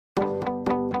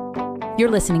You're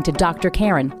listening to Dr.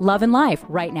 Karen, Love and Life,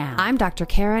 right now. I'm Dr.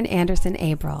 Karen Anderson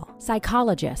Abril,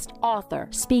 psychologist, author,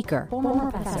 speaker,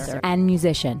 former professor, and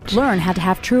musician. Learn how to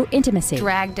have true intimacy.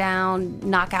 Drag down,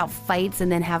 knock out fights,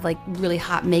 and then have like really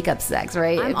hot makeup sex,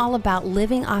 right? I'm all about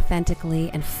living authentically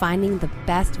and finding the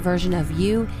best version of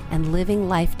you and living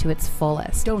life to its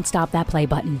fullest. Don't stop that play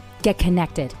button. Get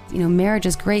connected. Marriage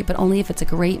is great, but only if it's a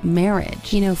great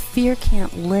marriage. Fear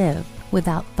can't live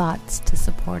without thoughts to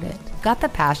support it. Got the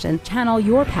passion. Channel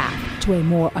your path to a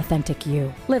more authentic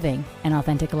you, living an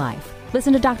authentic life.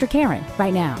 Listen to Dr. Karen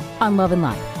right now on Love and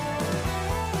Life.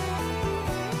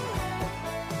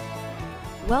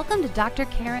 Welcome to Dr.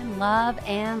 Karen, Love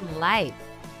and Life.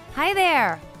 Hi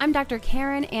there. I'm Dr.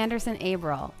 Karen Anderson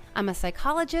Abril. I'm a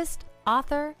psychologist,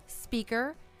 author,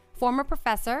 speaker, former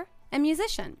professor, and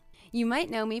musician. You might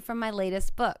know me from my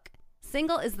latest book,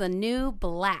 Single is the New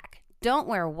Black. Don't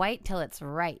wear white till it's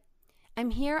right.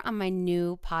 I'm here on my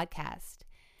new podcast.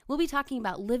 We'll be talking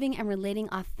about living and relating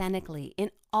authentically in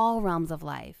all realms of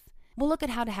life. We'll look at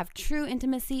how to have true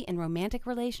intimacy in romantic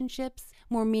relationships,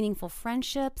 more meaningful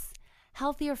friendships,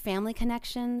 healthier family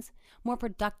connections, more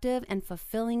productive and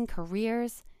fulfilling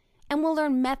careers, and we'll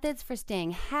learn methods for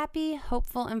staying happy,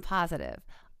 hopeful, and positive,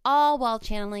 all while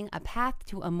channeling a path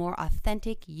to a more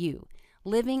authentic you,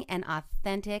 living an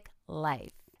authentic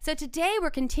life. So today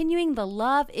we're continuing the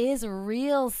Love is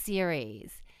Real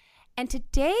series. And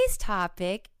today's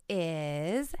topic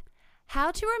is how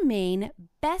to remain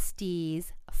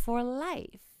besties for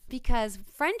life. Because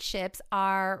friendships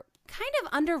are kind of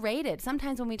underrated.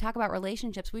 Sometimes when we talk about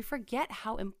relationships, we forget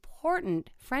how important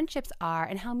friendships are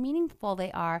and how meaningful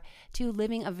they are to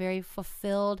living a very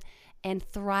fulfilled and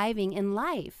thriving in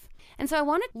life. And so I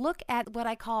want to look at what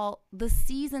I call the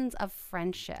seasons of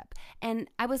friendship. And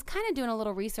I was kind of doing a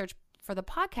little research for the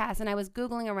podcast, and I was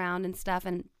Googling around and stuff,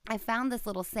 and I found this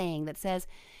little saying that says,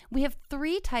 we have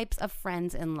 3 types of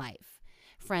friends in life: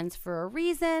 friends for a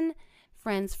reason,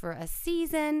 friends for a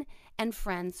season, and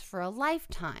friends for a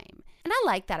lifetime. And I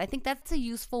like that. I think that's a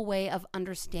useful way of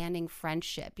understanding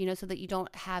friendship, so that you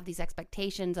don't have these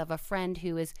expectations of a friend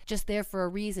who is just there for a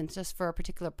reason, just for a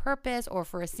particular purpose or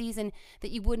for a season,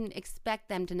 that you wouldn't expect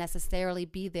them to necessarily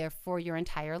be there for your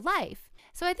entire life.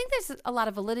 So I think there's a lot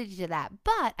of validity to that.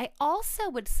 But I also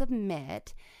would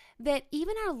submit that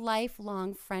even our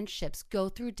lifelong friendships go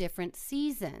through different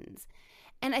seasons.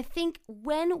 And I think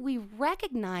when we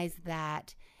recognize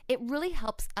that, it really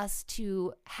helps us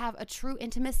to have a true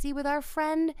intimacy with our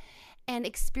friend and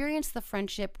experience the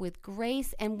friendship with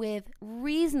grace and with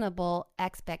reasonable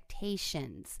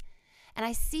expectations. And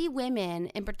I see women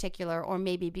in particular, or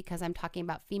maybe because I'm talking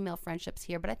about female friendships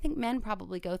here, but I think men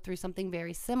probably go through something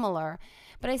very similar.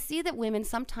 But I see that women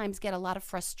sometimes get a lot of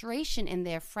frustration in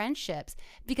their friendships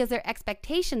because their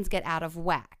expectations get out of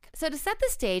whack. So to set the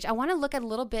stage, I want to look at a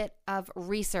little bit of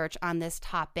research on this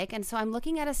topic. And so I'm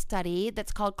looking at a study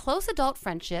that's called Close Adult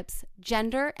Friendships,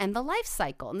 Gender, and the Life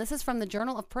Cycle. And this is from the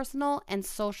Journal of Personal and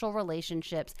Social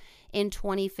Relationships in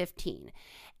 2015.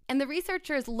 And the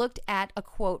researchers looked at a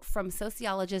quote from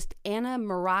sociologist Anna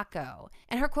Morocco.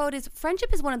 And her quote is,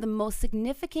 "Friendship is one of the most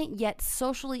significant yet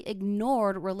socially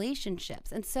ignored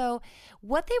relationships." And so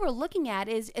what they were looking at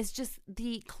is just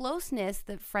the closeness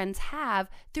that friends have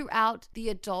throughout the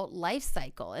adult life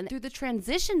cycle and through the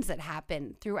transitions that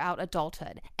happen throughout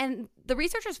adulthood. And the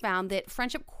researchers found that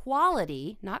friendship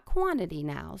quality, not quantity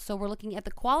now, so we're looking at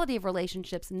the quality of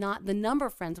relationships, not the number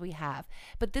of friends we have,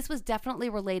 but this was definitely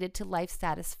related to life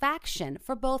satisfaction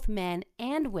for both men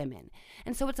and women.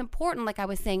 And so it's important, like I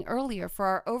was saying earlier, for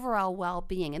our overall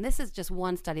well-being. And this is just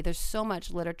one study. There's so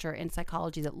much literature in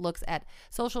psychology that looks at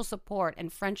social support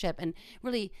and friendship and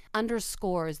really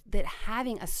underscores that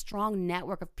having a strong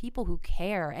network of people who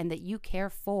care and that you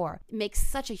care for makes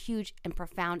such a huge and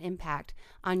profound impact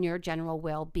on your general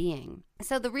well-being.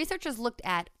 So the researchers looked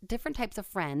at different types of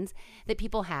friends that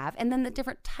people have and then the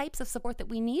different types of support that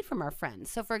we need from our friends.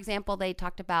 So for example, they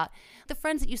talked about the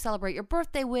friends that you celebrate your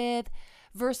birthday with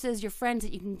versus your friends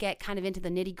that you can get kind of into the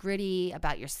nitty-gritty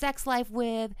about your sex life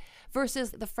with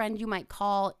versus the friend you might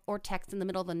call or text in the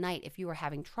middle of the night if you were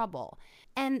having trouble.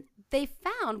 And they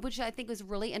found, which I think was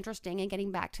really interesting, and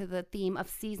getting back to the theme of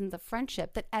seasons of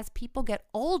friendship, that as people get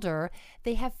older,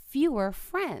 they have fewer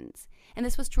friends. And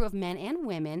this was true of men and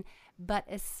women, but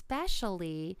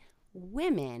especially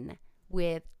women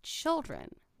with children,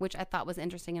 which I thought was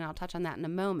interesting, and I'll touch on that in a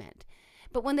moment.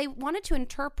 But when they wanted to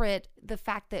interpret the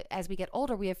fact that as we get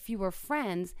older, we have fewer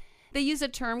friends, They use a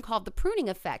term called the pruning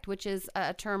effect, which is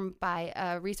a term by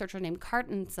a researcher named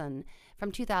Cartensen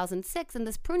from 2006. And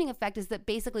this pruning effect is that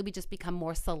basically we just become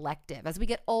more selective. As we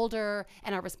get older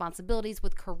and our responsibilities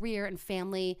with career and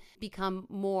family become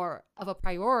more of a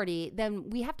priority, then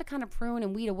we have to kind of prune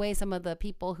and weed away some of the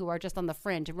people who are just on the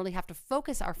fringe and really have to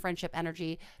focus our friendship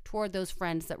energy toward those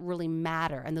friends that really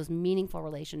matter and those meaningful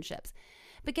relationships.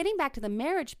 But getting back to the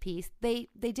marriage piece, they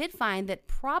did find that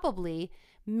probably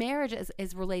marriage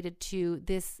is related to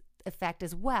this effect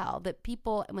as well, that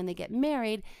people, when they get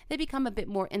married, they become a bit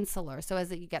more insular. So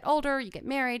as you get older, you get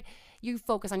married, you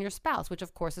focus on your spouse, which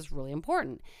of course is really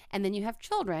important. And then you have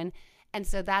children. And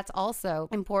so that's also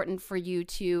important for you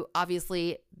to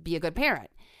obviously be a good parent.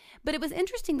 But it was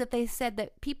interesting that they said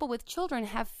that people with children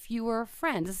have fewer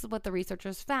friends. This is what the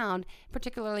researchers found,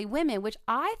 particularly women, which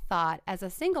I thought as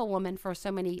a single woman for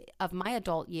so many of my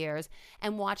adult years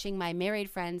and watching my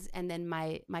married friends and then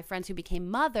my friends who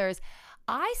became mothers,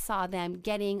 I saw them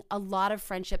getting a lot of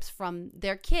friendships from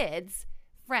their kids,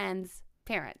 friends,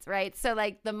 parents, right? So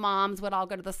like the moms would all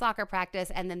go to the soccer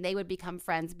practice and then they would become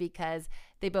friends because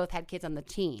they both had kids on the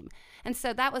team. And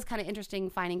so that was kind of interesting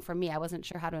finding for me. I wasn't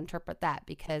sure how to interpret that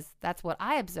because that's what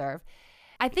I observed.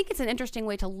 I think it's an interesting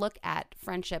way to look at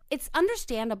friendship. It's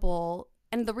understandable,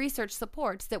 and the research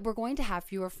supports that we're going to have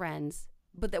fewer friends,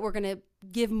 but that we're going to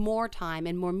give more time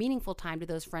and more meaningful time to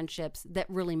those friendships that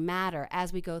really matter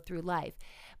as we go through life.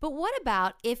 But what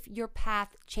about if your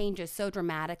path changes so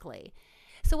dramatically?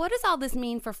 So what does all this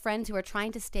mean for friends who are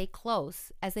trying to stay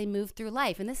close as they move through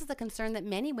life? And this is a concern that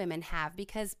many women have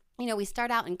because, we start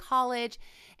out in college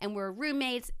and we're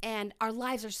roommates and our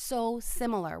lives are so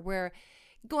similar. We're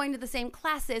going to the same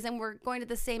classes and we're going to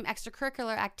the same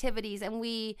extracurricular activities and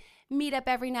we meet up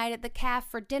every night at the cafe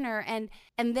for dinner and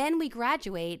then we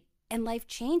graduate and life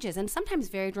changes, and sometimes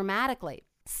very dramatically.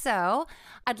 So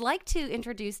I'd like to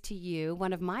introduce to you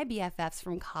one of my BFFs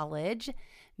from college.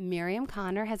 Miriam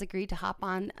Connor has agreed to hop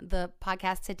on the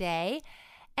podcast today.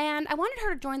 And I wanted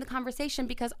her to join the conversation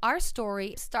because our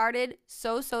story started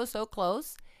so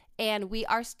close. And we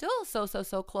are still so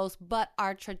close, but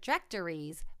our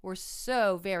trajectories were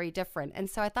so very different. And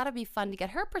so I thought it'd be fun to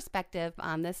get her perspective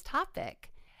on this topic.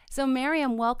 So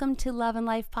Miriam, welcome to Love and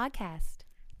Life Podcast.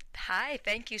 Hi,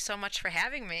 thank you so much for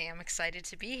having me. I'm excited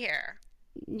to be here.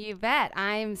 You bet.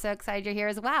 I'm so excited you're here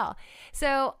as well.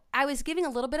 So I was giving a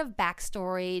little bit of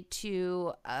backstory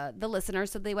to the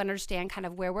listeners so they would understand kind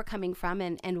of where we're coming from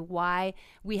and why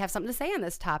we have something to say on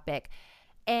this topic.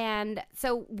 And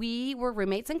so we were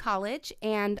roommates in college,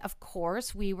 and of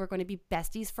course we were going to be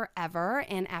besties forever.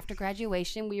 And after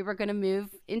graduation, we were going to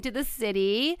move into the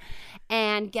city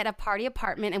and get a party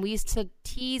apartment. And we used to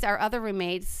tease our other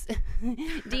roommates,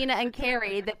 Dina and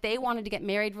Carrie, that they wanted to get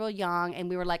married real young. And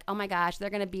we were like, oh my gosh,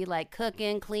 they're going to be like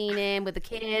cooking, cleaning with the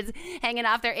kids, hanging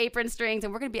off their apron strings.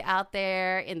 And we're going to be out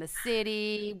there in the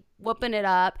city, whooping it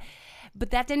up.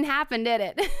 But that didn't happen, did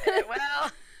it?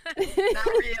 Well... Not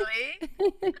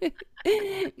really.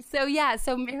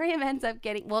 So Miriam ends up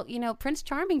getting, Prince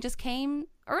Charming just came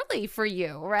early for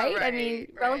you, right? Right, I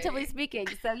mean, relatively speaking.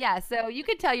 So you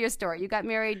could tell your story. You got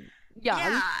married young.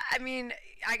 Yeah, I mean,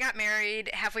 I got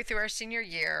married halfway through our senior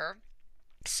year.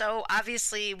 So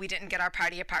obviously we didn't get our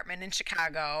party apartment in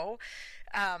Chicago.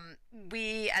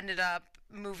 We ended up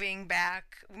moving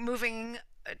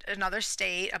another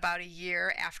state about a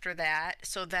year after that.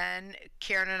 So then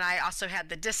Karen and I also had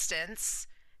the distance,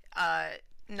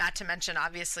 not to mention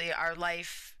obviously our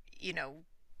life, we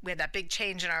had that big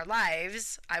change in our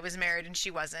lives. I was married and she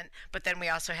wasn't, but then we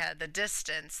also had the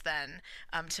distance then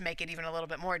to make it even a little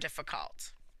bit more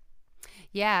difficult.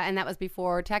 Yeah, and that was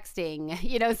before texting,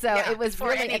 it was before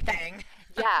really anything.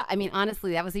 Yeah, I mean,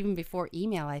 honestly, that was even before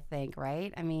email, I think,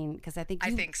 right? I mean, because I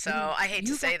think so. I hate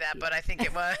to say that, but I think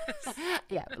it was.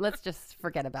 Yeah, let's just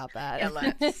forget about that. Yeah,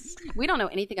 let's. We don't know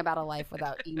anything about a life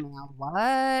without email.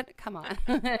 What? Come on.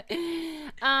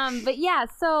 But yeah,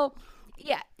 so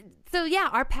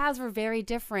our paths were very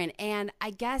different. And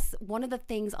I guess one of the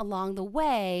things along the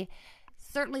way,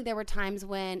 certainly there were times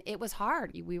when it was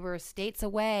hard. We were states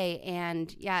away.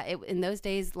 And yeah, in those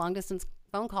days, long distance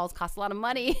phone calls cost a lot of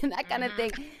money and that kind of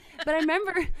thing. But I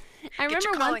remember Get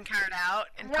your calling card out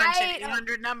and punch in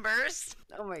 800 numbers.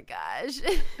 Oh my gosh.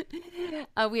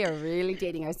 We are really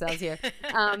dating ourselves here.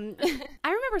 I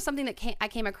remember something that I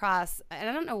came across, and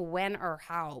I don't know when or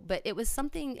how, but it was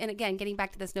something, and again, getting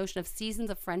back to this notion of seasons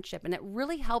of friendship, and it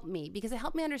really helped me because it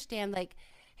helped me understand, like,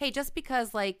 hey, just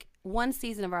because like one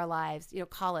season of our lives,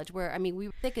 college, where, I mean, we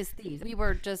were thick as thieves. We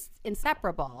were just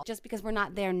inseparable. Just because we're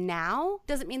not there now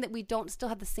doesn't mean that we don't still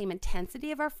have the same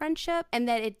intensity of our friendship and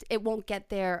that it won't get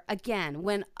there again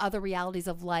when other realities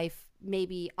of life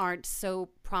maybe aren't so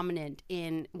prominent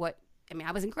in what, I mean,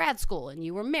 I was in grad school and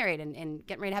you were married and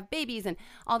getting ready to have babies and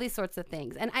all these sorts of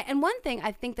things. And one thing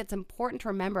I think that's important to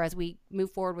remember as we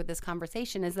move forward with this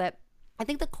conversation is that I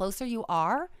think the closer you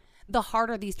are, the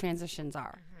harder these transitions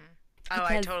are. Oh,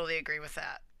 I totally agree with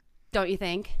that. Don't you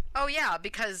think? Oh, yeah,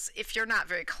 because if you're not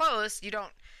very close, you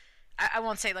don't, I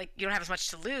won't say like you don't have as much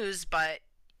to lose, but,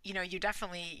 you know, you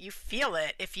definitely, you feel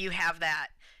it if you have that.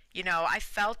 You know, I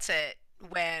felt it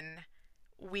when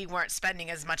we weren't spending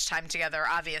as much time together,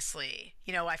 obviously.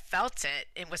 You know, I felt it.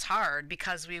 It was hard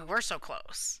because we were so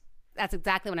close. That's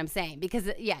exactly what I'm saying. Because,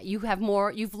 yeah, you have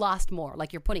more, you've lost more,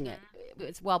 like you're putting it.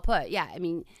 It's well put. Yeah, I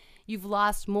mean, you've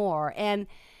lost more. And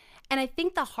I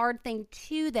think the hard thing,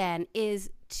 too, then, is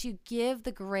to give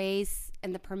the grace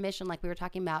and the permission, like we were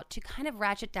talking about, to kind of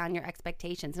ratchet down your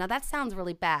expectations. Now, that sounds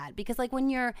really bad because, like, when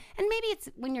you're, and maybe it's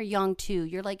when you're young, too,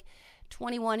 you're like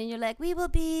 21 and you're like, we will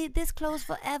be this close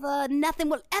forever. Nothing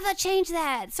will ever change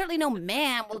that. Certainly no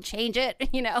man will change it,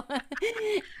 you know. I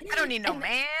don't need no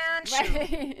man.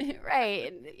 Right,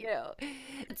 right, you know.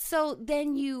 So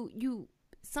then you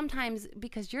sometimes,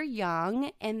 because you're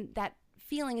young and that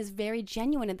feeling is very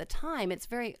genuine at the time, it's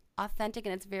very authentic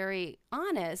and it's very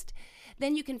honest,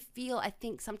 then you can feel, I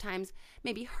think, sometimes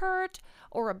maybe hurt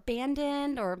or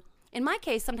abandoned, or in my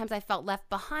case, sometimes I felt left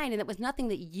behind, and it was nothing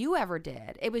that you ever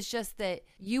did. It was just that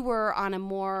you were on a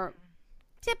more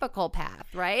typical path,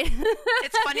 right?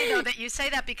 It's funny, though, that you say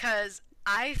that because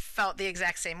I felt the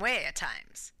exact same way at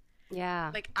times.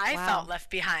 Yeah. Like, I felt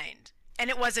left behind. And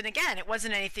it wasn't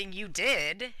anything you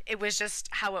did. It was just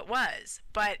how it was.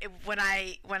 But when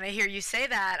I hear you say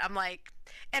that, I'm like,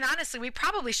 and honestly, we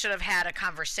probably should have had a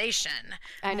conversation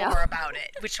more about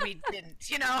it, which we didn't,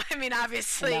 you know, I mean,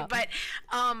 obviously, but,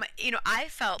 you know, I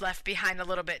felt left behind a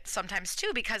little bit sometimes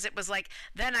too, because it was like,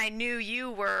 then I knew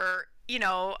you were, you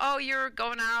know, oh, you're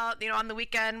going out, you know, on the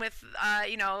weekend with,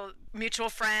 you know, mutual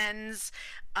friends,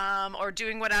 or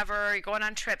doing whatever, you're going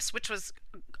on trips, which was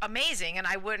amazing. And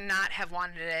I would not have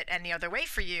wanted it any other way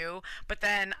for you. But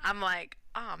then I'm like,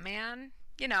 oh man,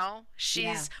 you know,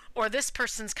 or this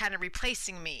person's kind of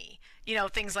replacing me, you know,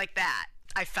 things like that.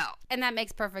 I felt. And that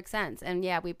makes perfect sense. And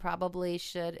yeah, we probably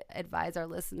should advise our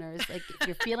listeners, like, if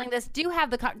you're feeling this, do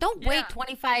have don't wait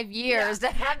 25 years to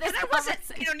have this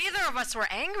conversation. You know, neither of us were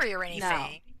angry or anything. No.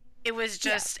 It was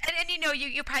just, and you know,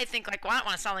 you probably think like, well, I don't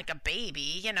want to sound like a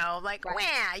baby, you know, like, wah,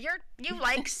 you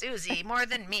like Susie more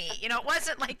than me. You know, it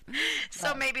wasn't like,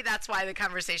 so maybe that's why the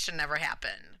conversation never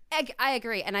happened. I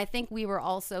agree. And I think we were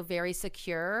also very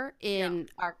secure in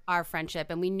our friendship.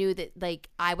 And we knew that, like,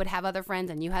 I would have other friends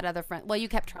and you had other friends. Well, you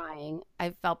kept trying.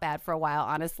 I felt bad for a while,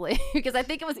 honestly, because I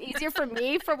think it was easier for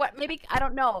me I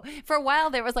don't know. For a while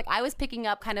there was like, I was picking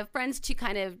up kind of friends to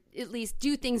kind of at least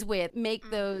do things with,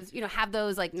 make those, you know, have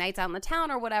those like nights out in the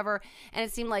town or whatever. And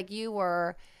it seemed like you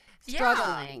were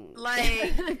struggling,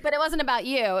 like, but it wasn't about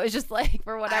you. It was just like,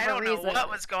 for whatever reason. I don't know what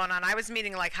was going on. I was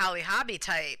meeting like Holly Hobby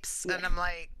types, and I'm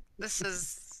like, this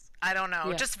is, I don't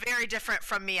know, just very different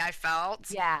from me. I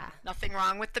felt nothing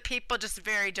wrong with the people, just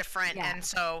very different. And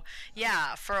so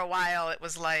for a while it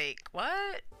was like,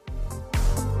 what?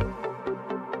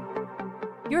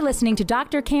 You're listening to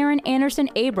Dr. Karen Anderson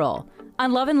Abril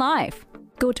on Love and Life.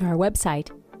 Go to our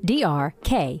website,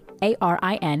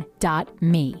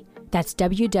 drkarin.me. That's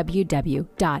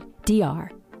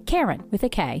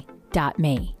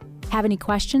www.drkaren.me. Have any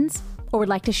questions or would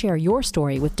like to share your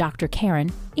story with Dr. Karen?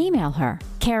 Email her,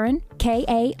 Karen, Karin,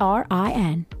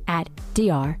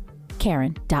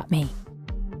 @drkaren.me.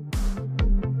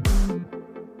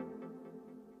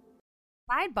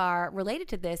 Sidebar related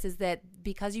to this is that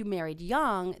because you married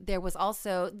young, there was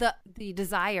also the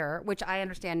desire, which I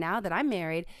understand now that I'm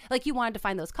married, like you wanted to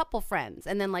find those couple friends.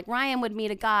 And then like Ryan would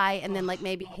meet a guy and then like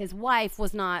maybe his wife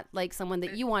was not like someone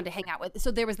that you wanted to hang out with.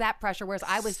 So there was that pressure, whereas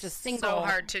I was just single. So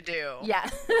hard to do. Yeah.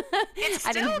 It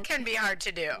still can be hard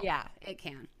to do. Yeah, it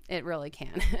can. It really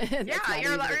can. Yeah,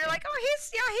 you're like, oh,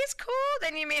 he's cool.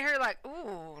 Then you meet her like,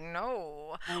 ooh,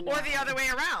 no. Or the other way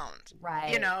around.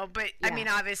 Right. You know, but I mean,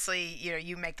 obviously, you know,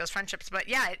 you make those friendships. But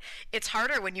yeah, it's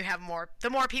harder when you have the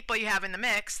more people you have in the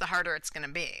mix, the harder it's going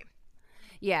to be.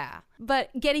 Yeah. But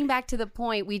getting back to the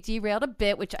point, we derailed a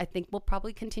bit, which I think will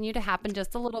probably continue to happen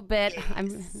just a little bit.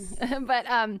 Yes.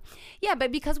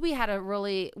 But because we had a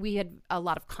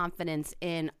lot of confidence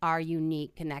in our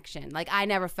unique connection. Like I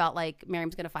never felt like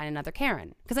Miriam's going to find another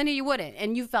Karen because I knew you wouldn't.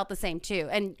 And you felt the same too.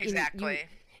 And exactly.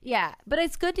 Yeah, but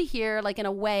it's good to hear, like, in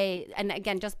a way, and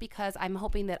again, just because I'm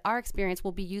hoping that our experience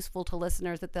will be useful to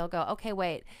listeners, that they'll go, okay,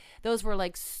 wait, those were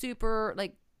like super,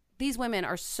 like, these women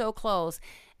are so close.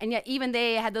 And yet even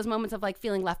they had those moments of like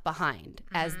feeling left behind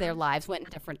as their lives went in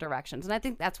different directions. And I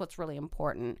think that's what's really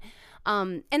important.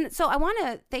 And so I want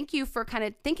to thank you for kind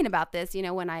of thinking about this. You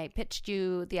know, when I pitched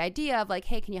you the idea of like,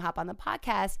 hey, can you hop on the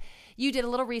podcast? You did a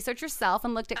little research yourself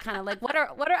and looked at kind of like, what are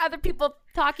other people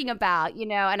talking about, you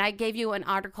know? And I gave you an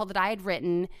article that I had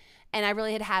written, and I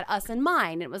really had us in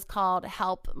mind. It was called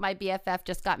Help, My BFF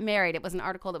Just Got Married. It was an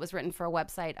article that was written for a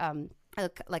website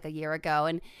like a year ago.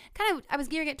 And kind of I was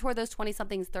gearing it toward those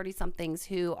 20-somethings, 30-somethings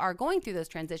who are going through those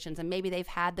transitions. And maybe they've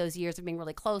had those years of being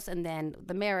really close, and then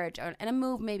the marriage and a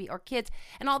move maybe, or kids.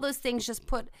 And all those things just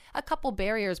put a couple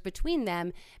barriers between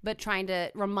them. But trying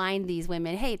to remind these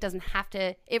women, hey,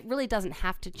 it really doesn't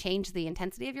have to change the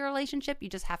intensity of your relationship. You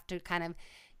just have to kind of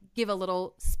give a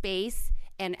little space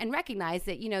and recognize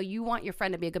that, you know, you want your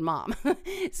friend to be a good mom.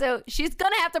 So she's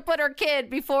going to have to put her kid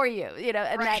before you, you know,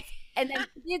 and right. And then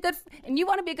be a good, and you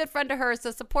want to be a good friend to her. So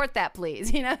support that,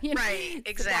 please. You know, right.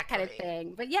 Exactly. So that kind of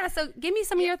thing. But yeah, so give me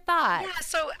some of your thoughts. Yeah.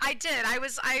 So I did, I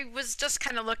was just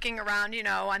kind of looking around, you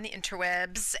know, on the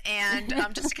interwebs, and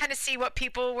just to kind of see what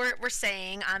people were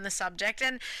saying on the subject.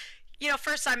 And, you know,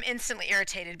 first I'm instantly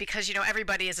irritated because, you know,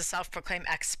 everybody is a self-proclaimed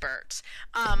expert.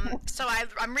 So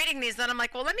I'm reading these, then I'm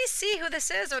like, well, let me see who this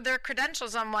is or their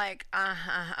credentials. I'm like,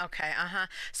 okay,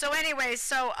 So anyway,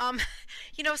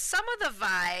 you know, some of the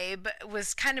vibe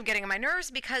was kind of getting on my nerves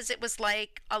because it was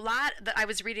like a lot that I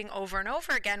was reading over and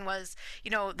over again was, you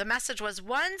know, the message was,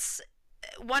 once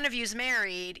one of you's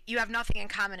married, you have nothing in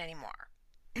common anymore.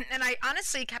 And I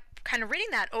honestly kept kind of reading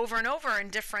that over and over in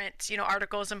different, you know,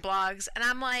 articles and blogs. And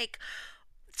I'm like,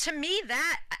 to me,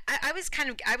 that I was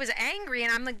angry,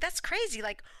 and I'm like, that's crazy.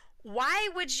 Like, why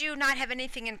would you not have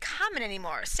anything in common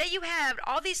anymore? Say you had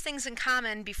all these things in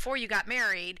common before you got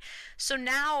married. So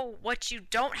now what you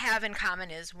don't have in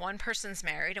common is one person's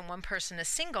married and one person is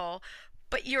single,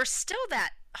 but you're still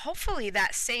hopefully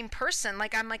that same person.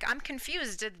 I'm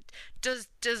confused. Does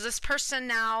this person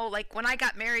now, like when I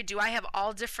got married, do I have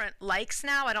all different likes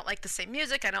now? I don't like the same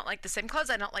music. I don't like the same clothes.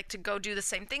 I don't like to go do the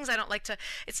same things. I don't like to,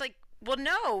 it's like, well,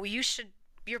 no, you're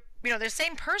they're the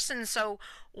same person. So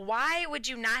why would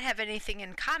you not have anything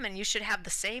in common? You should have the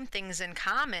same things in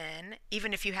common,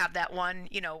 even if you have that one,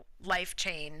 you know, life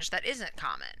change that isn't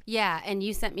common. Yeah. And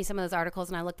you sent me some of those articles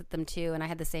and I looked at them too. And I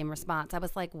had the same response. I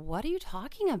was like, what are you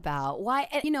talking about? Why?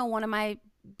 And, you know, one of my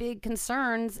big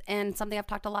concerns and something I've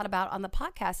talked a lot about on the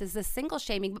podcast is this single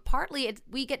shaming, but partly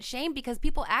we get shamed because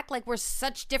people act like we're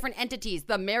such different entities,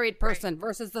 the married person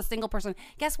versus the single person.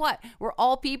 Guess what? We're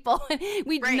all people.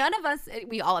 None of us,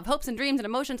 we all have hopes and dreams and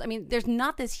emotions. I mean, there's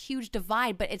not this huge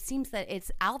divide, but it seems that it's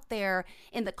out there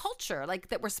in the culture, like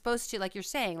that we're supposed to, like you're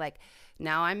saying, like,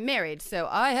 now I'm married, so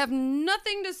I have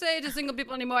nothing to say to single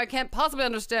people anymore. I can't possibly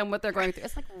understand what they're going through.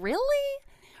 It's like, really?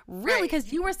 Really?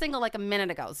 Because you were single like a minute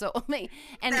ago. So,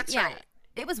 and that's yeah, right.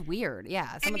 It was weird.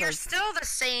 Yeah. And you're still the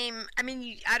same. I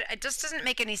mean, it just doesn't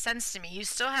make any sense to me. You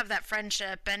still have that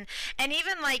friendship. And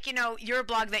even like, you know, your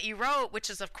blog that you wrote, which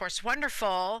is, of course,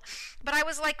 wonderful. But I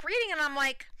was like reading and I'm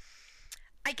like,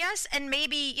 I guess, and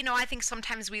maybe, you know, I think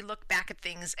sometimes we look back at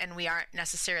things and we aren't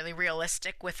necessarily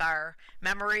realistic with our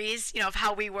memories, you know, of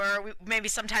how we were. Maybe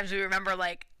sometimes we remember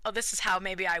like, oh, this is how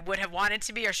maybe I would have wanted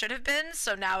to be or should have been.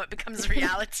 So now it becomes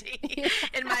reality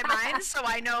in my mind. So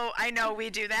I know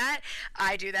we do that.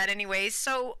 I do that anyways.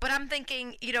 So, but I'm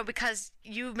thinking, you know, because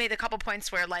you made a couple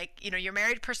points where like, you know, your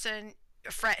married person,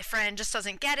 friend just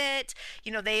doesn't get it.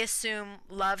 You know, they assume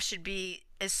love should be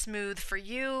as smooth for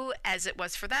you as it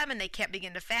was for them, and they can't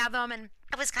begin to fathom. And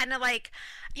I was kind of like,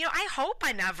 you know, I hope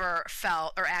I never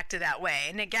felt or acted that way.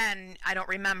 And again, I don't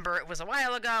remember, it was a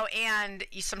while ago, and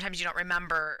sometimes you don't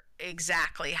remember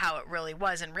exactly how it really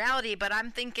was in reality. But I'm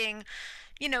thinking,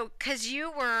 you know, because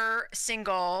you were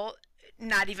single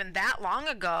not even that long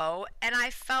ago, and I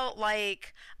felt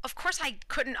like, of course I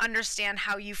couldn't understand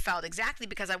how you felt exactly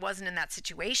because I wasn't in that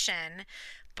situation,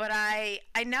 but I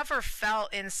never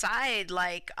felt inside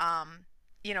like,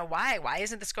 you know, why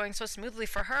isn't this going so smoothly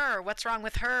for her? Or what's wrong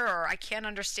with her? Or I can't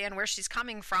understand where she's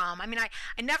coming from. I mean, I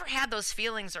never had those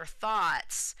feelings or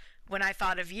thoughts when I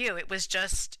thought of you. It was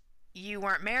just, you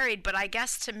weren't married, but I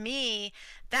guess to me,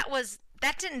 that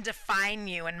didn't define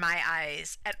you in my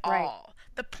eyes at all.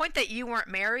 The point that you weren't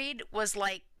married was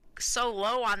like so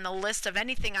low on the list of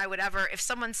anything I would ever, if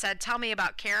someone said, tell me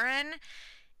about Karen,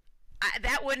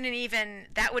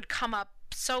 that would come up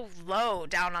so low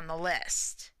down on the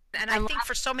list. And I think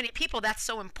for so many people, that's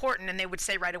so important. And they would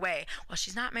say right away, well,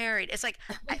 she's not married. It's like,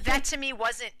 that to me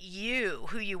wasn't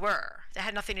who you were. That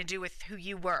had nothing to do with who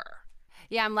you were.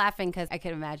 Yeah, I'm laughing because I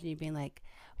could imagine you being like,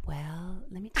 well,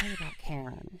 let me tell you about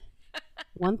Karen.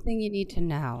 One thing you need to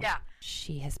know. Yeah.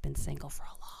 She has been single for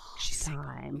a long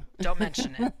time. Don't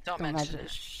mention it. Don't mention it.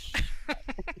 Shh.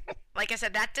 Like I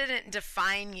said, that didn't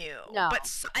define you. No.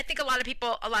 But I think a lot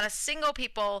of single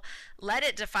people let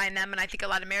it define them. And I think a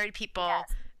lot of married people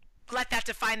let that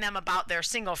define them about their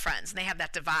single friends. And they have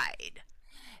that divide.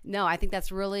 No, I think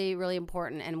that's really, really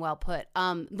important and well put.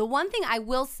 The one thing I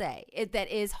will say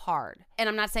that is hard, and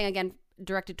I'm not saying, again,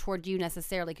 directed toward you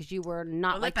necessarily, because you were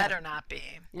not well, like it better that. not be.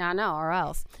 Yeah, I know, or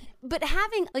else. But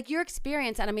having like your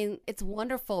experience, and I mean, it's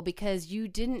wonderful because you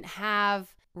didn't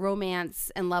have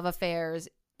romance and love affairs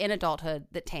in adulthood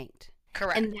that tanked.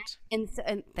 Correct. And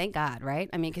thank God, right?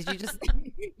 I mean, because you just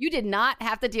you did not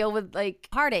have to deal with like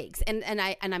heartaches, and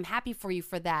I'm happy for you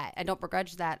for that. I don't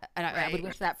begrudge that, and I would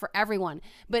wish that for everyone.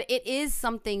 But it is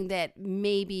something that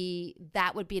maybe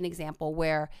that would be an example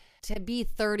where to be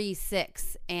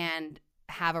 36 and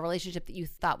have a relationship that you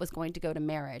thought was going to go to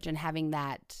marriage and having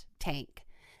that tank,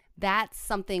 that's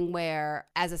something where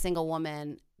as a single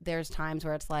woman, there's times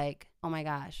where it's like, oh my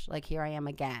gosh, like here I am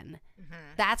again. Mm-hmm.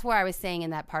 That's where I was saying in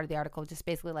that part of the article, just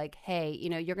basically like, hey,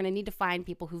 you're going to need to find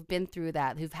people who've been through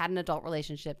that, who've had an adult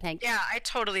relationship. Yeah, I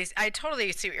totally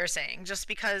see what you're saying. Just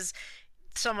because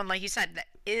someone, like you said, that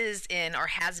is in or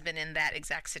has been in that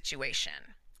exact situation.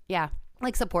 Yeah.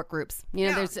 Like support groups.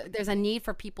 There's a need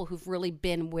for people who've really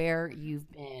been where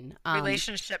you've been.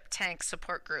 Relationship tank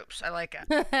support groups. I like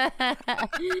it.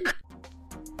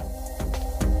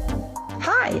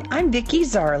 Hi, I'm Vicki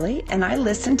Zarley, and I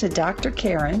listen to Dr.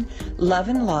 Karen, Love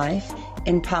and Life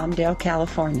in Palmdale,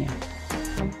 California.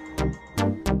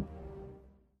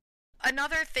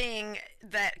 Another thing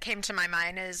that came to my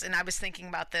mind is, and I was thinking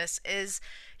about this, is,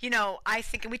 I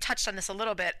think, and we touched on this a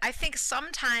little bit, I think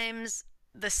sometimes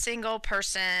the single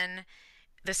person,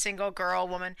 the single girl,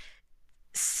 woman,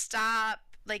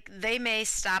 they may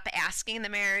stop asking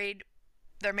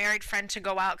their married friend to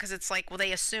go out because it's like, well,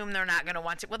 they assume they're not going to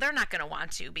want to. Well, they're not going to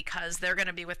want to because they're going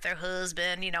to be with their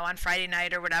husband, on Friday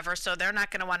night or whatever. So they're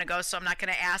not going to want to go. So I'm not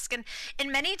going to ask.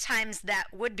 And many times that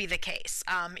would be the case.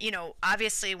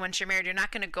 Obviously once you're married, you're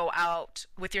not going to go out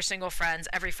with your single friends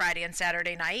every Friday and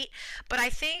Saturday night. But I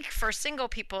think for single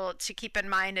people to keep in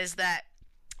mind is that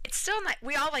it's still not,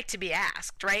 we all like to be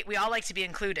asked, right? We all like to be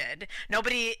included.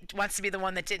 Nobody wants to be the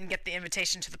one that didn't get the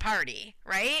invitation to the party,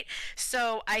 right?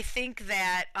 So I think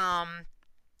that,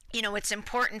 it's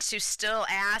important to still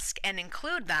ask and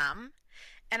include them.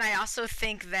 And I also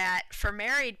think that for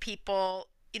married people,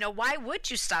 why would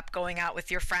you stop going out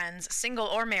with your friends, single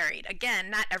or married?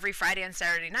 Again, not every Friday and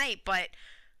Saturday night, but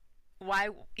why,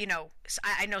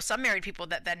 I know some married people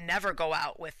that then never go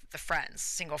out with the friends,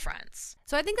 single friends.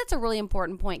 So I think that's a really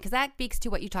important point because that speaks to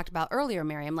what you talked about earlier,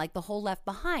 Miriam, like the whole left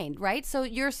behind, right? So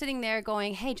you're sitting there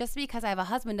going, hey, just because I have a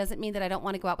husband doesn't mean that I don't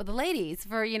want to go out with the ladies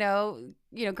for,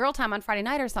 girl time on Friday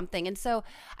night or something. And so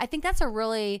I think that's a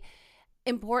really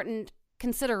important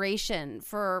consideration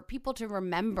for people to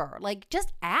remember, like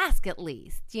just ask at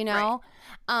least, Right.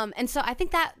 And so I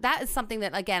think that is something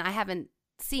that, again, I haven't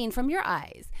seen from your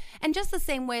eyes. And just the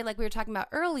same way, like we were talking about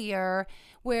earlier,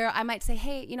 where I might say,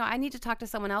 hey, I need to talk to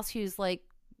someone else who's like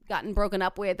gotten broken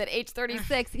up with at age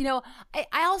 36. I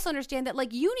also understand that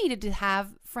like you needed to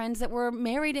have friends that were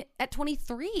married at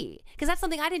 23 because that's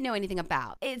something I didn't know anything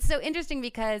about. It's so interesting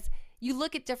because you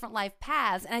look at different life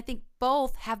paths and I think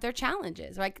both have their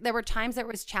challenges. Like there were times that it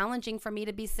was challenging for me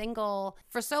to be single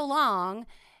for so long.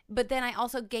 But then I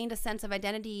also gained a sense of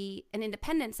identity and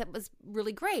independence that was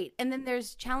really great. And then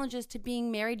there's challenges to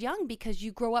being married young because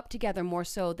you grow up together more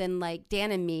so than like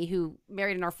Dan and me who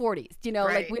married in our 40s.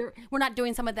 Right. Like we're not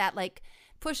doing some of that like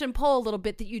push and pull a little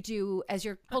bit that you do as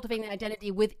you're cultivating an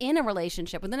identity within a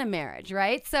relationship, within a marriage,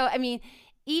 right? So, I mean,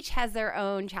 each has their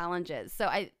own challenges. So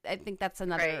I think that's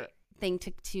another thing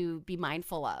to be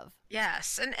mindful of.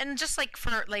 Yes. And just like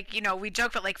for like, we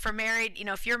joke, but like for married,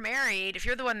 if you're married, if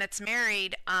you're the one that's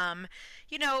married,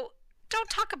 don't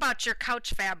talk about your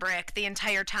couch fabric the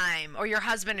entire time or your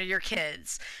husband or your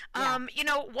kids. Yeah.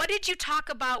 What did you talk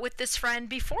about with this friend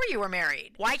before you were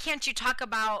married? Why can't you talk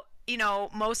about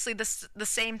mostly the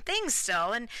same things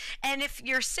still? And if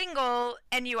you're single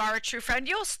and you are a true friend,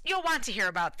 you'll want to hear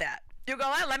about that. You'll go,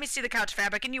 oh, let me see the couch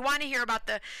fabric. And you want to hear about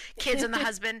the kids and the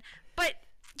husband, but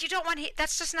you don't want to,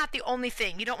 that's just not the only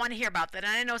thing. You don't want to hear about that.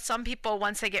 And I know some people,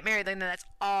 once they get married, then that's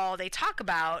all they talk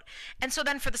about. And so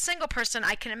then for the single person,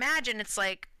 I can imagine it's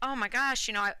like, oh my gosh,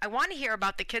 I want to hear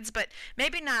about the kids, but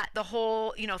maybe not the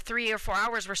whole, 3 or 4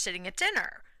 hours we're sitting at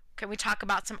dinner. Can we talk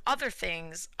about some other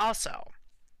things also?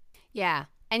 Yeah.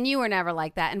 And you were never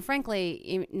like that. And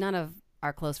frankly, none of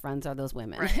our close friends are those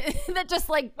women Right. that just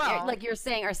like you're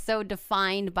saying are so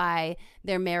defined by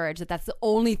their marriage that that's the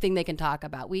only thing they can talk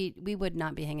about. We would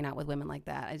not be hanging out with women like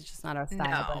that. It's just not our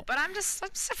style. No, but I'm just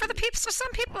for the peeps. There's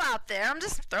some people out there. I'm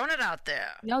just throwing it out there.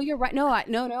 No, you're right. No,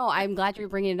 I'm glad you're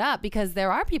bringing it up because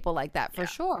there are people like that for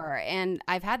sure. And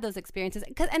I've had those experiences.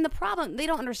 And the problem, they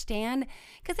don't understand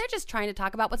because they're just trying to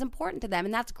talk about what's important to them.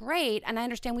 And that's great. And I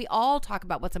understand we all talk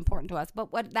about what's important to us.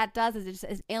 But what that does is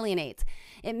it alienates.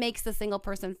 It makes the single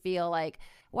person feel like,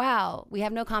 wow, we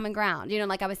have no common ground.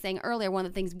 Like I was saying earlier, one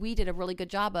of the things we did a really good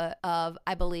job of,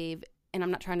 I believe, and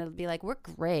I'm not trying to be like, we're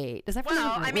great. Does that feel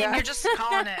like I mean, you're just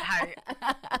calling it how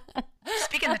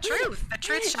speaking the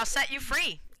truth shall set you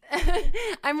free.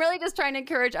 I'm really just trying to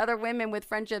encourage other women with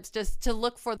friendships just to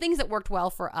look for things that worked well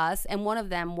for us. And one of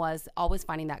them was always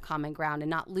finding that common ground and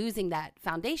not losing that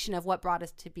foundation of what brought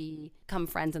us to become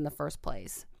friends in the first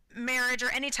place. Marriage or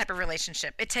any type of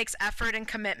relationship, it takes effort and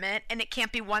commitment, and it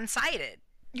can't be one-sided.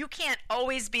 You can't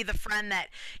always be the friend that,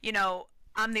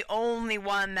 I'm the only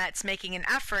one that's making an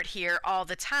effort here all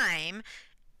the time.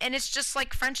 And it's just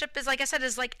like friendship is, like I said,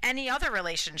 is like any other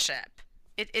relationship.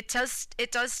 It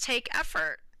does take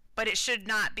effort, but it should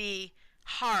not be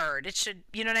hard. It should,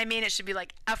 you know what I mean? It should be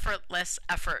like effortless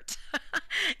effort,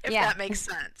 if that makes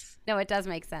sense. No, it does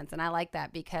make sense. And I like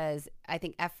that because I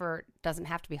think effort doesn't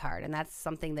have to be hard. And that's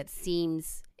something that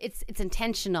seems, it's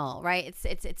intentional, right?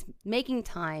 It's making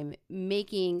time,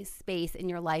 making space in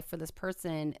your life for this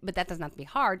person, but that doesn't have to be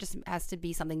hard. Just has to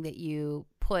be something that you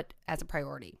put as a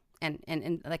priority.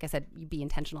 And like I said, you be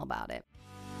intentional about it.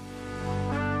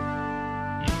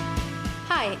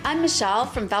 Hi, I'm Michelle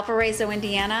from Valparaiso,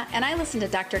 Indiana, and I listen to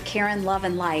Dr. Karen Love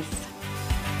and Life.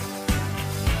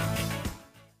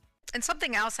 And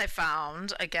something else I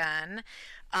found, again,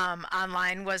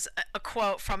 online was a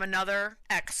quote from another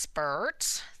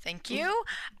expert. Thank you.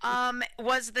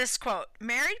 Was this quote: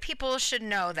 married people should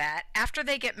know that after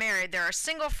they get married, there are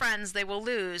single friends they will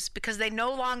lose because they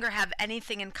no longer have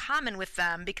anything in common with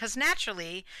them, because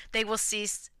naturally they will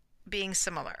cease being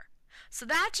similar. So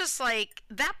that just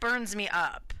that burns me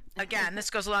up. Again, this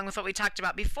goes along with what we talked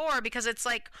about before, because it's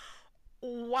like,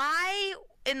 why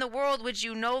in the world would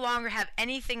you no longer have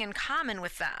anything in common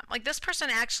with them? Like, this person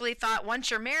actually thought once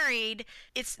you're married,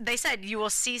 they said you will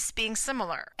cease being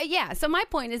similar. Yeah. So my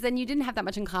point is then you didn't have that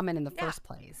much in common in the first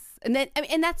place. And then,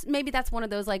 and that's one of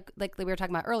those, like we were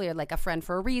talking about earlier, like a friend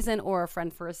for a reason or a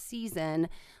friend for a season.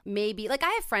 Maybe like I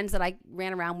have friends that I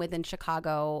ran around with in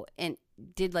Chicago and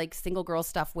did like single girl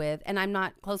stuff with, and I'm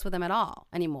not close with them at all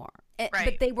anymore.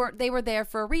 Right. But they were there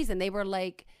for a reason. They were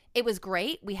like, it was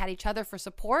great. We had each other for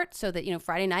support so that,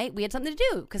 Friday night we had something to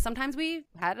do, because sometimes we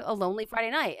had a lonely Friday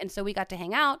night. And so we got to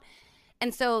hang out.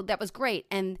 And so that was great.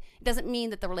 And it doesn't mean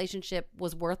that the relationship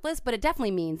was worthless, but it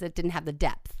definitely means it didn't have the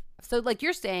depth. So like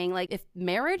you're saying, like if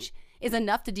marriage is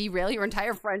enough to derail your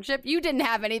entire friendship, you didn't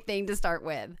have anything to start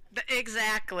with.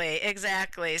 Exactly.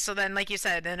 So then, like you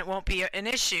said, then it won't be an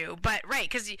issue. But right,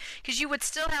 because you would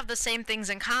still have the same things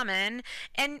in common,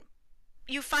 and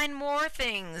you find more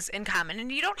things in common,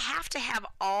 and you don't have to have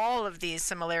all of these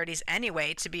similarities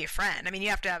anyway to be a friend. I mean, you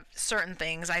have to have certain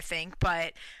things, I think,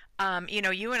 but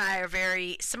you and I are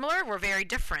very similar. We're very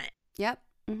different. Yep.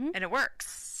 Mm-hmm. And it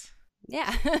works.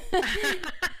 Yeah.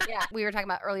 Yeah. We were talking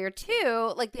about earlier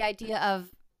too, like the idea of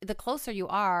the closer you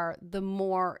are, the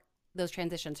more those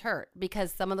transitions hurt,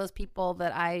 because some of those people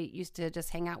that I used to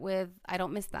just hang out with, I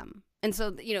don't miss them. And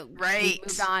so, right. We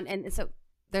moved on. And so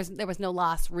there was no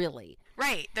loss really.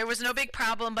 Right. There was no big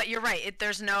problem, but you're right.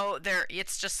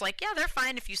 It's just like, yeah, they're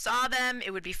fine. If you saw them,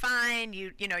 it would be fine.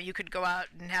 You could go out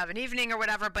and have an evening or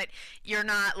whatever, but you're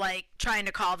not like trying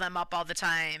to call them up all the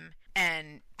time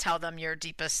and tell them your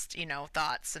deepest,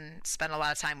 thoughts and spend a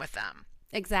lot of time with them.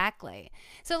 Exactly.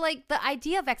 So like the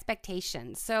idea of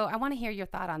expectations. So I want to hear your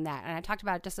thought on that. And I talked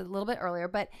about it just a little bit earlier,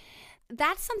 but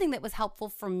that's something that was helpful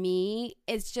for me.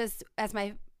 Is just as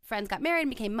my friends got married and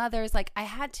became mothers, like I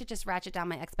had to just ratchet down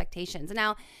my expectations.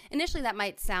 Now, initially that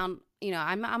might sound,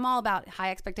 I'm all about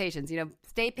high expectations,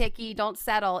 stay picky, don't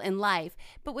settle in life.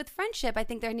 But with friendship, I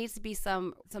think there needs to be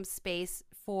some space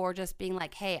for just being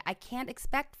like, hey, I can't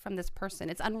expect from this person.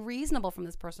 It's unreasonable from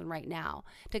this person right now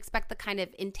to expect the kind of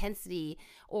intensity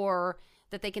or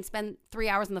that they can spend 3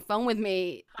 hours on the phone with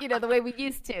me, the way we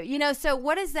used to, so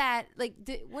what is that like?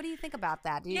 What do you think about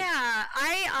that? Yeah,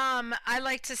 I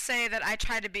like to say that I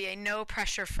try to be a no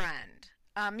pressure friend.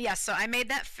 So I made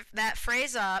that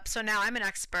phrase up. So now I'm an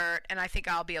expert, and I think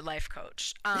I'll be a life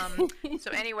coach.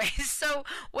 So anyways, so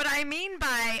what I mean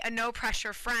by a no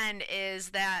pressure friend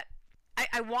is that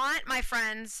I want my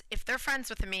friends, if they're friends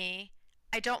with me,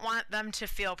 I don't want them to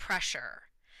feel pressure.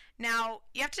 Now,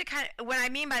 you have to what I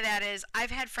mean by that is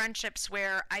I've had friendships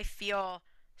where I feel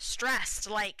stressed,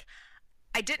 like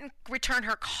I didn't return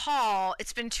her call.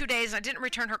 It's been 2 days and I didn't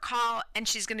return her call and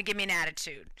she's going to give me an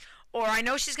attitude. Or I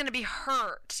know she's going to be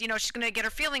hurt. She's going to get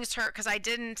her feelings hurt because I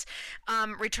didn't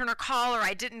return her call, or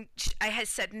I had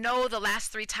said no the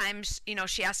last 3 times,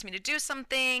 she asked me to do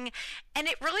something. And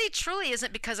it really truly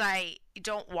isn't because I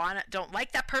don't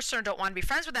like that person or don't want to be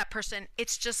friends with that person.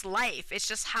 It's just life. It's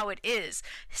just how it is.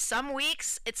 Some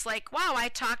weeks it's like, wow, I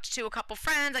talked to a couple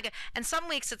friends. And some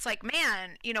weeks it's like,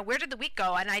 man, where did the week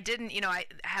go? And I didn't, I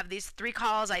have these 3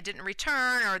 calls I didn't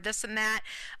return, or this and that.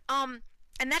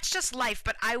 And that's just life.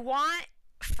 But I want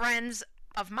friends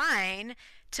of mine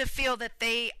to feel that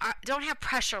they don't have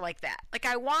pressure like that. Like,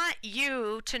 I want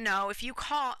you to know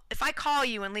if I call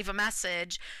you and leave a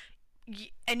message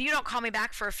and you don't call me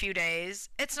back for a few days,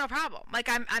 it's no problem. Like,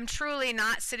 I'm truly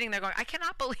not sitting there going, I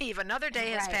cannot believe another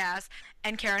day has passed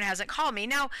and Karen hasn't called me.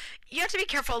 Now, you have to be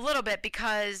careful a little bit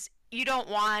because you don't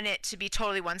want it to be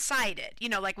totally one-sided.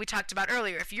 Like we talked about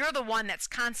earlier, if you're the one that's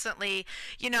constantly,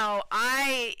 I'm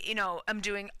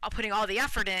putting all the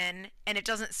effort in and it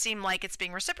doesn't seem like it's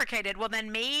being reciprocated, well, then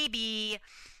maybe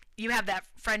you have that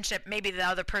friendship, maybe the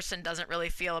other person doesn't really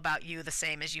feel about you the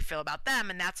same as you feel about them,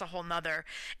 and that's a whole nother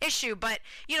issue. But,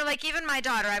 like even my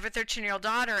daughter, I have a 13-year-old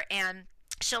daughter, and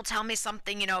she'll tell me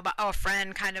something, about, a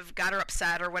friend kind of got her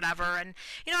upset or whatever. And,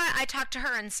 I talk to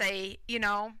her and say,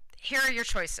 here are your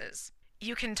choices.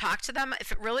 You can talk to them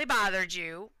if it really bothered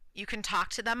you. You can talk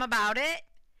to them about it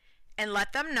and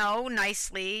let them know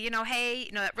nicely, hey,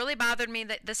 that really bothered me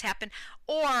that this happened.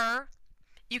 Or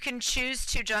you can choose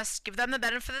to just give them the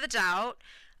benefit of the doubt.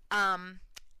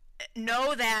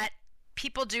 Know that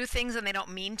people do things and they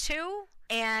don't mean to,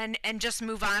 and just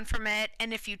move on from it.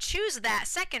 And if you choose that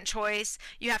second choice,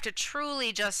 you have to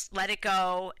truly just let it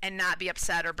go and not be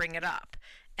upset or bring it up.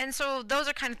 And so those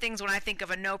are kind of things when I think of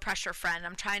a no pressure friend,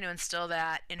 I'm trying to instill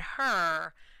that in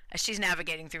her as she's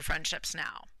navigating through friendships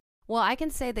now. Well, I can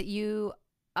say that you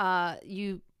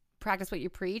practice what you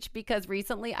preach, because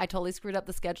recently I totally screwed up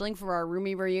the scheduling for our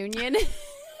roomie reunion.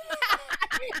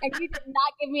 And you did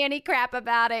not give me any crap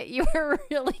about it. You were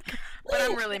really good. But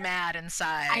I'm really mad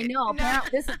inside. I know. Apparently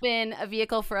this has been a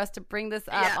vehicle for us to bring this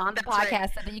up on the podcast,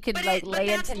 right, so that you could lay into me. But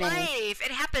that's life.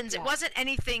 It happens. Yeah. It wasn't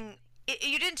anything.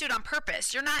 You didn't do it on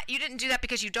purpose. You didn't do that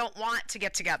because you don't want to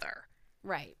get together.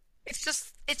 Right. It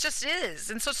just is.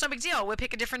 And so it's no big deal. We'll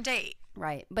pick a different date.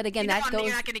 Right. But again, you're not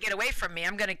going to get away from me.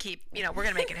 I'm going to keep, we're going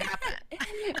to make it happen.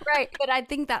 Right. But I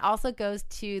think that also goes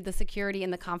to the security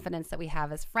and the confidence that we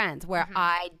have as friends, where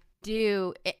I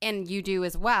do, and you do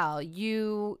as well,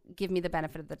 you give me the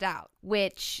benefit of the doubt,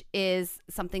 which is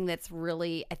something that's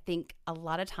really, I think a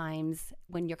lot of times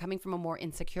when you're coming from a more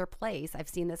insecure place, I've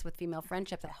seen this with female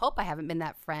friendships. I hope I haven't been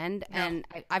that friend. No. And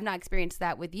I've not experienced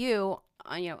that with you,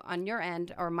 on your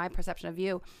end, or my perception of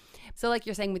you. So like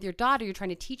you're saying with your daughter, you're trying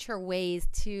to teach her ways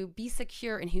to be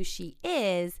secure in who she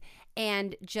is,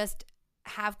 and just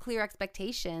have clear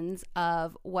expectations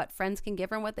of what friends can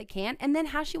give her and what they can't, and then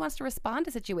how she wants to respond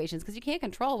to situations, because you can't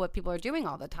control what people are doing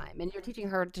all the time. And you're teaching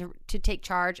her to take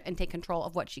charge and take control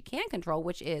of what she can control,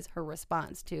 which is her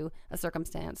response to a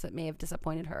circumstance that may have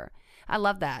disappointed her. I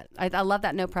love that. I love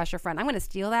that no pressure friend. I'm going to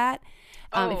steal that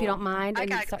if you don't mind.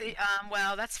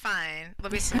 Well, that's fine.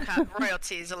 There'll be some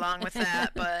royalties along with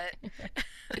that, but...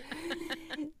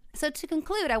 So to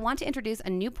conclude, I want to introduce a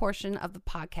new portion of the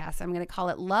podcast. I'm going to call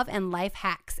it Love and Life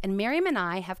Hacks. And Miriam and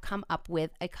I have come up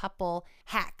with a couple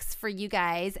hacks for you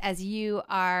guys as you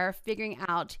are figuring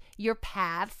out your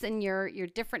paths and your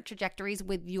different trajectories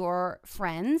with your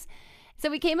friends.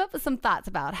 So we came up with some thoughts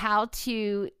about how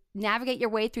to navigate your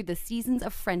way through the seasons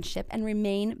of friendship and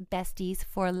remain besties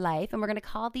for life. And we're going to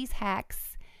call these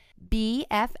hacks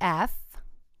BFF,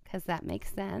 because that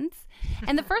makes sense.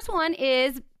 And the first one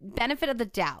is benefit of the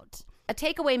doubt. A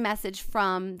takeaway message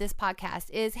from this podcast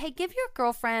is, hey, give your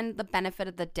girlfriend the benefit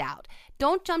of the doubt.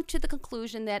 Don't jump to the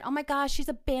conclusion that, oh my gosh, she's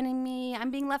abandoning me.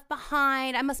 I'm being left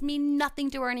behind. I must mean nothing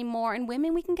to her anymore. And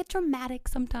women, we can get dramatic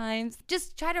sometimes.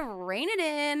 Just try to rein it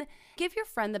in. Give your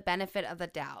friend the benefit of the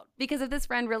doubt. Because if this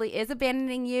friend really is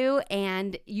abandoning you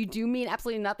and you do mean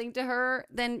absolutely nothing to her,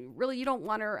 then really you don't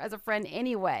want her as a friend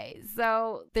anyway.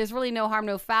 So there's really no harm,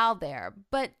 no foul there.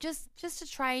 But just to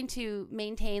trying to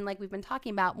maintain, like we've been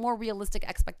talking about, more realistic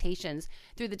expectations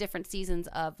through the different seasons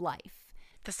of life.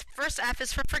 The first F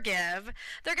is for forgive.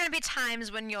 There are going to be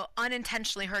times when you'll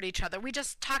unintentionally hurt each other. We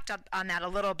just talked on that a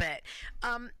little bit.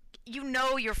 You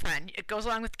know your friend. It goes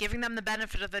along with giving them the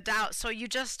benefit of the doubt. So you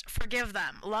just forgive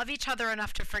them. Love each other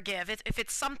enough to forgive. If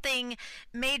it's something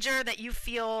major that you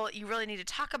feel you really need to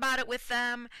talk about it with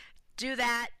them, do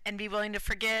that and be willing to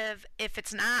forgive. If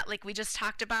it's not, like we just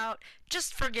talked about,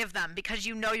 just forgive them, because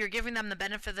you know you're giving them the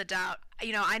benefit of the doubt.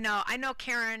 You know, I know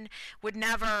Karen would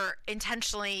never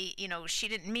intentionally, you know, she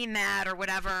didn't mean that or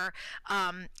whatever.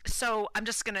 So I'm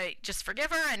just going to just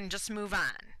forgive her and just move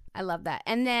on. I love that.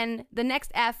 And then the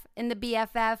next F in the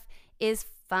BFF is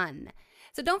fun.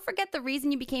 So don't forget the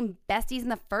reason you became besties in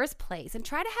the first place, and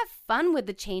try to have fun with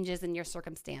the changes in your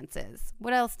circumstances.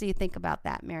 What else do you think about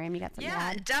that, Miriam? You got something to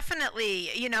add? Yeah,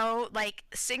 definitely. You know, like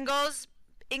singles,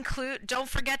 don't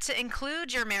forget to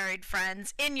include your married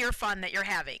friends in your fun that you're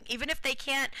having. Even if they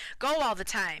can't go all the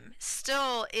time,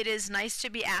 still it is nice to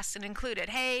be asked and included.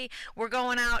 Hey, we're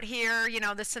going out here, you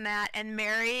know, this and that. And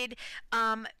married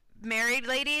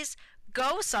ladies,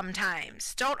 go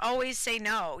sometimes. Don't always say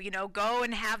no. You know, go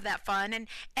and have that fun.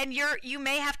 And you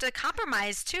may have to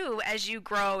compromise too as you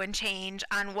grow and change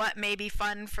on what may be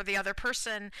fun for the other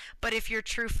person. But if you're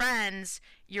true friends,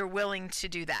 you're willing to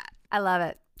do that. I love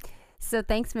it. So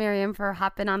thanks, Miriam, for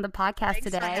hopping on the podcast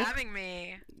today. Thanks for having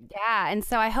me. Yeah, and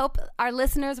so I hope our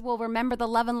listeners will remember the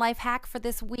Love and Life hack for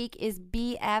this week is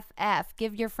BFF.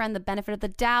 Give your friend the benefit of the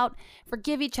doubt,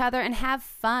 forgive each other, and have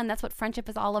fun. That's what friendship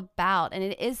is all about, and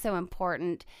it is so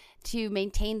important to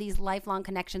maintain these lifelong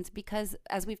connections because,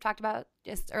 as we've talked about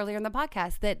just earlier in the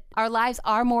podcast, that our lives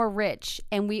are more rich,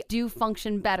 and we do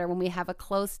function better when we have a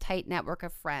close, tight network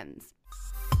of friends.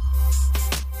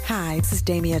 Hi, this is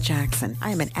Damia Jackson. I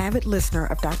am an avid listener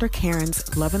of Dr.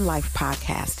 Karen's Love and Life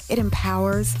podcast. It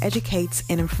empowers, educates,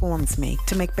 and informs me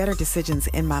to make better decisions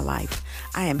in my life.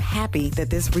 I am happy that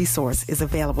this resource is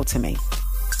available to me.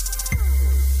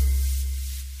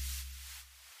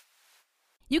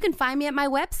 You can find me at my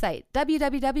website,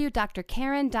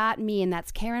 www.drkaren.me, and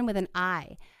that's Karen with an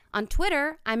I. On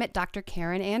Twitter, I'm at Dr.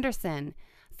 Karen Anderson.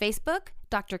 Facebook,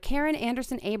 Dr. Karen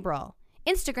Anderson Abril.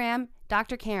 Instagram,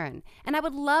 Dr. Karen. And I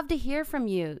would love to hear from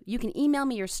you. You can email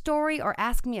me your story or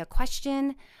ask me a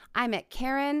question. I'm at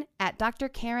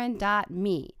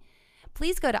Karen@drkaren.me.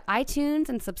 Please go to iTunes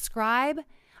and subscribe.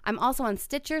 I'm also on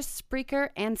Stitcher, Spreaker,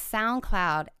 and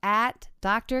SoundCloud at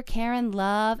Dr. Karen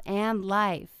Love and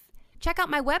Life. Check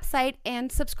out my website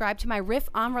and subscribe to my Riff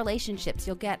on Relationships.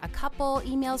 You'll get a couple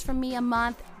emails from me a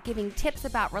month giving tips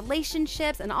about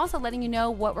relationships and also letting you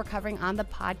know what we're covering on the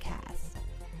podcast.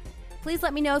 Please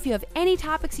let me know if you have any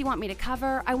topics you want me to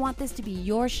cover. I want this to be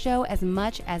your show as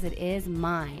much as it is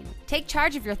mine. Take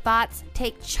charge of your thoughts.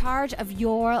 take charge of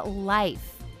your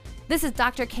life. This is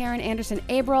Dr. Karen Anderson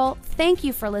Abril. Thank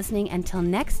you for listening. Until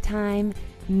next time,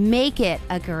 make it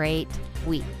a great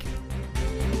week.